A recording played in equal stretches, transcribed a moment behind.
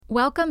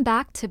Welcome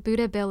back to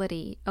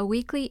Buddhability, a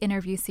weekly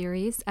interview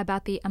series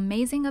about the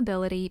amazing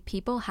ability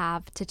people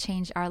have to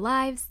change our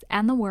lives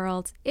and the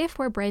world if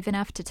we're brave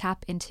enough to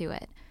tap into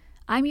it.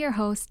 I'm your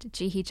host,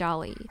 Jihi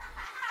Jolly.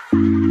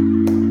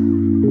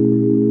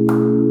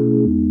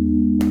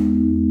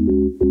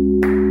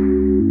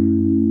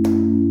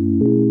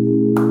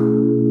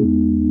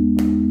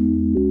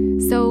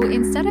 So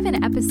instead of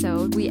an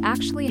episode, we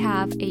actually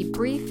have a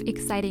brief,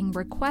 exciting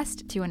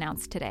request to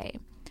announce today.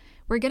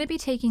 We're going to be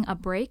taking a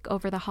break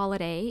over the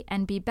holiday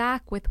and be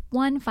back with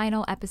one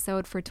final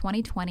episode for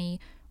 2020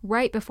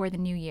 right before the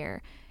new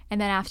year. And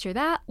then after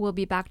that, we'll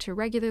be back to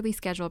regularly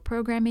scheduled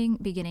programming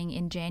beginning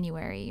in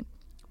January.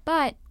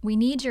 But we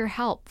need your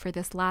help for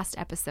this last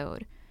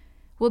episode.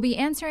 We'll be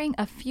answering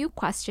a few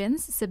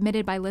questions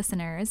submitted by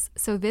listeners,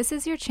 so this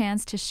is your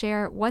chance to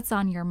share what's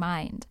on your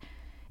mind.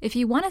 If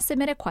you want to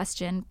submit a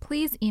question,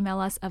 please email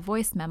us a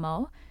voice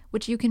memo,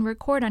 which you can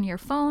record on your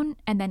phone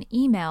and then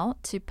email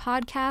to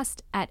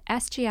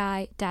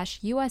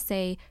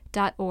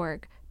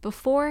podcast@sgi-usa.org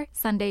before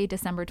Sunday,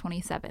 December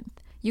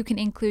 27th. You can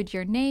include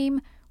your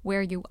name,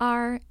 where you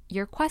are,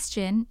 your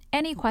question,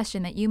 any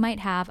question that you might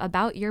have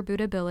about your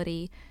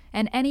Buddhability,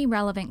 and any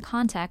relevant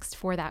context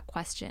for that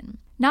question.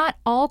 Not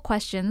all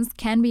questions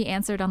can be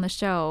answered on the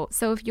show,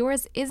 so if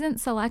yours isn't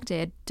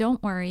selected,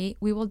 don't worry,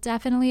 we will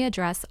definitely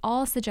address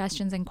all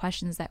suggestions and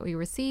questions that we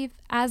receive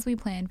as we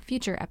plan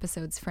future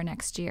episodes for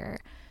next year.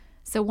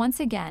 So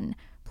once again,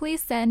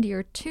 please send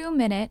your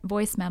 2-minute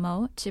voice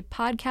memo to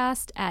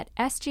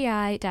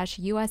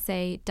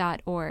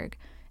podcast@sgi-usa.org.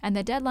 And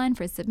the deadline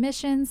for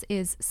submissions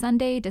is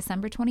Sunday,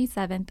 December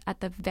 27th at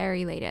the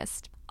very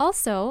latest.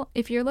 Also,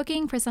 if you're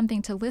looking for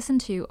something to listen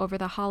to over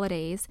the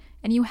holidays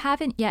and you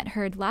haven't yet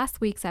heard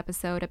last week's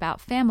episode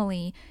about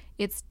family,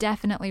 it's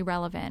definitely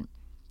relevant.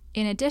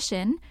 In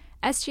addition,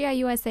 SGI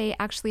USA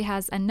actually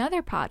has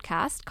another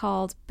podcast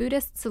called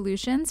Buddhist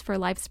Solutions for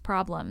Life's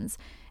Problems,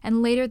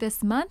 and later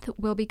this month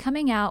we'll be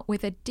coming out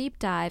with a deep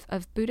dive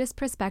of Buddhist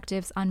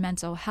perspectives on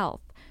mental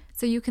health.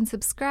 So you can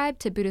subscribe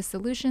to Buddhist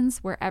Solutions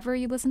wherever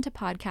you listen to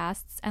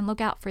podcasts and look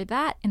out for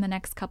that in the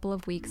next couple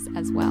of weeks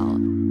as well.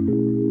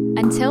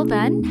 Until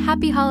then,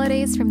 happy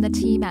holidays from the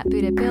team at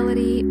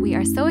Buddhability. We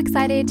are so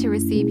excited to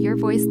receive your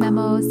voice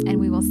memos, and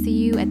we will see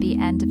you at the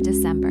end of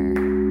December.